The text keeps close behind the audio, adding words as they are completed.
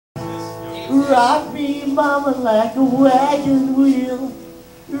Rock me, mama, like a wagon wheel.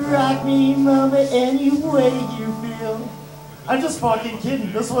 Rock me, mama, any way you feel. I'm just fucking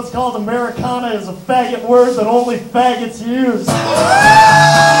kidding. This one's called Americana. Is a faggot word that only faggots use.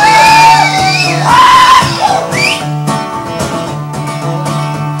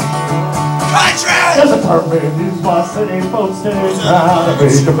 There's a term being used by city folks today trying to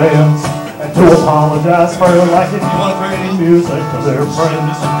make amends and to apologize for liking country music to their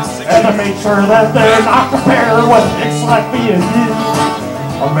friends and to make sure that they're not compared with dicks like me and you.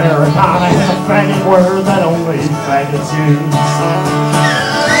 Americana is a faggot word that only faggots use.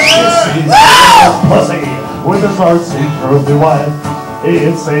 He's a pussy with his artsy trophy wife.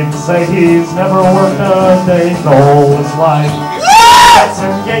 It's safe to say he's never worked a day in all his life. Cats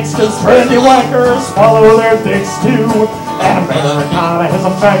and gangsters, trendy wankers swallow their dicks too. And Americana is a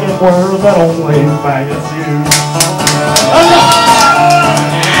faggot word that only faggots use.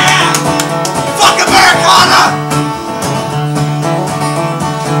 Fuck Americana!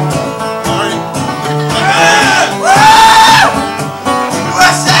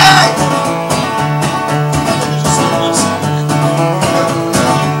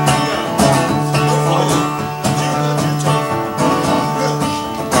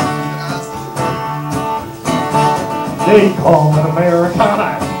 They call it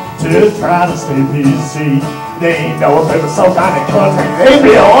Americana to try to stay PC. They ain't know if it was some kind of country. They'd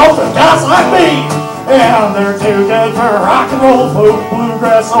be all off the guys like me. And they're too good for rock and roll, folk,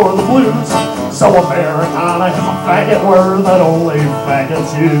 bluegrass, or the blues. So Americana is a faggot word that only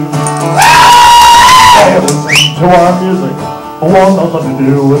faggots use. They listen to our music, but want nothing to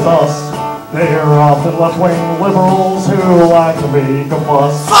do with us. They're often left-wing liberals who like to make a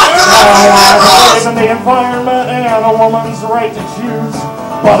fuss. In the environment and a woman's right to choose.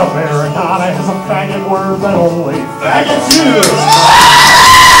 But Americana is a faggot word that only faggots use.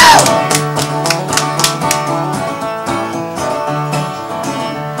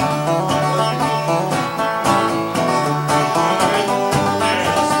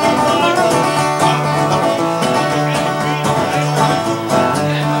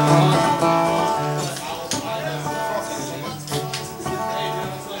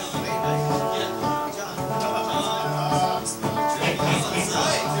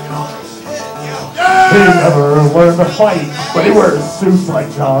 He never learned to fight, but he wears suits like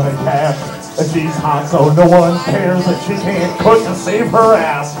Johnny Cash. And she's hot, so no one cares that she can't cook to save her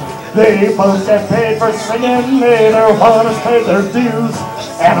ass. They both get paid for singing, neither one has paid their dues.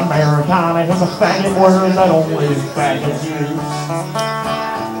 And Americana is a faggot word that only faggots use.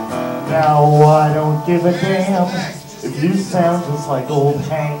 Now I don't give a damn if you sound just like old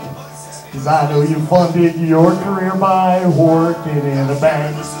Hank, 'cause I know you funded your career by working in a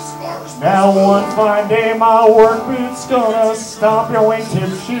bank. Now one fine day my work boot's gonna stomp your wingtip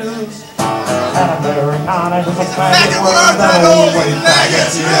shoes. And Americana is a faggot word that only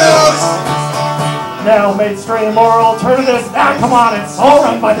faggots use. Now mainstream or alternative, now come on, it's all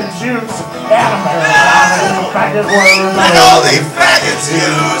run by the Jews. And Americana is a faggot word that only faggots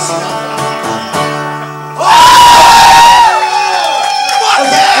use.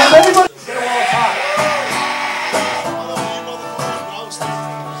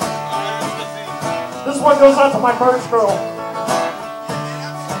 This one goes out to my first girl.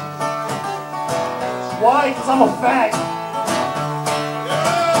 Why? Because I'm a fag.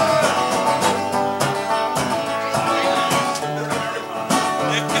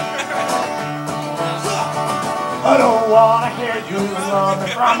 I don't want to hear you love the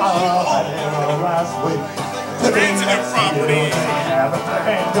drama I did last week. To be next to you, they have a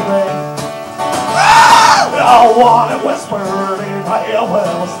thing to make. I want to whisper in my ear,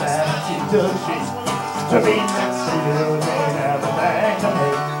 well, stand cheek to cheek. To be next to you, they have a thing to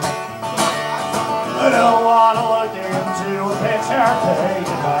make. I don't want to look into a picture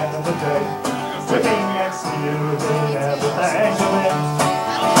taken by the day. To be next to you, they have a thing to make.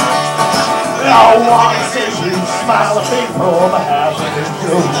 I want to see you smile at me from a happy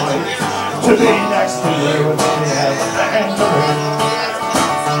joy. To be next to you, they have a thing to make.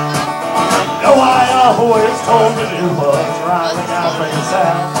 No, I always told you was right when I bring it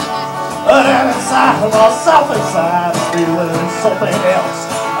out. But inside of myself, inside, is feeling something else.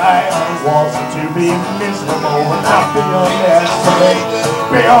 I wanted to be miserable and not be next to me.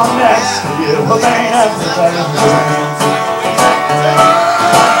 Be next to you, but ain't everything to me.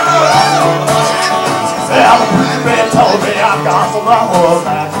 Everybody told me I've got so long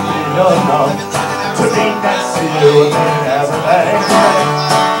that to be enough. To be next to you, and ain't everything to me.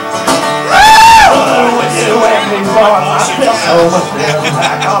 With you and these arms, I feel so much better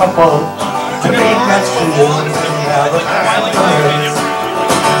back on a boat. To be next to you, and everything to me.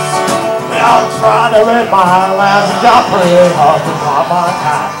 I'm trying to live my life and got pretty hard to drop my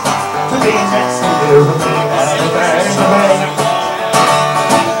time. To be next to you and mean everything to me.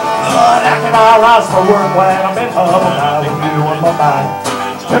 But how can I rise for work when I'm in hubble now with you on my mind?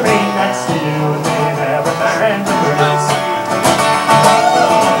 To be next to you and mean everything to me.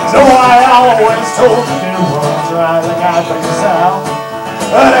 So I always told you to what's right, like I for yourself.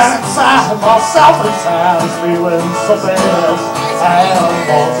 But inside myself inside is feeling something else. I am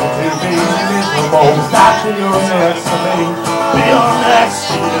wanting to be miserable, not to you next to me. Be next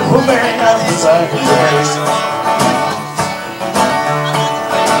to you, who may have the second place.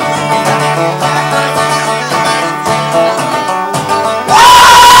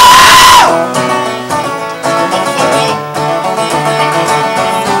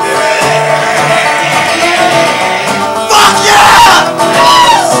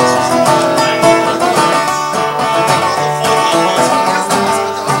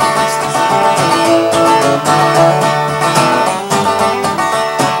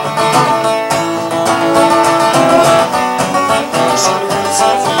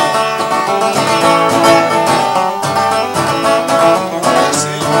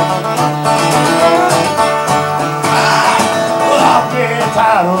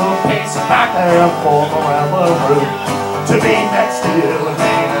 Forth around the room to be next to you and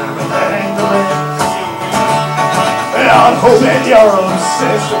mean everything to me. I'm hoping you're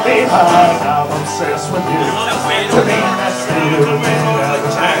obsessed with me, I'm obsessed with you. To be next to you and mean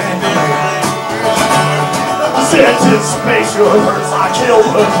everything to me. Anticipation hurts like hell,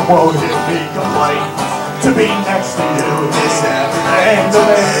 but you won't hear me complain. To be next to you and mean everything to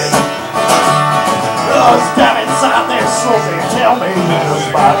me. Down inside there, something tell me this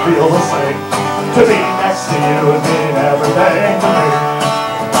might feel the same. To be next to you and mean everything to me.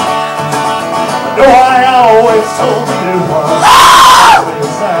 No, I always told you to for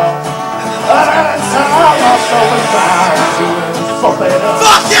yourself. But inside my soul inside doing something else.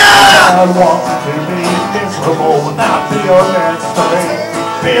 Fuck yeah! I want to be miserable and not be your next to me.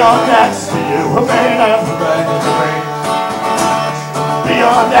 Be your next to you and mean everything to me. Be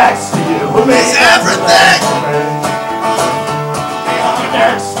your next to you and mean everything to me. Be your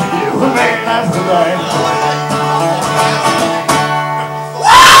next to you and mean everything to me.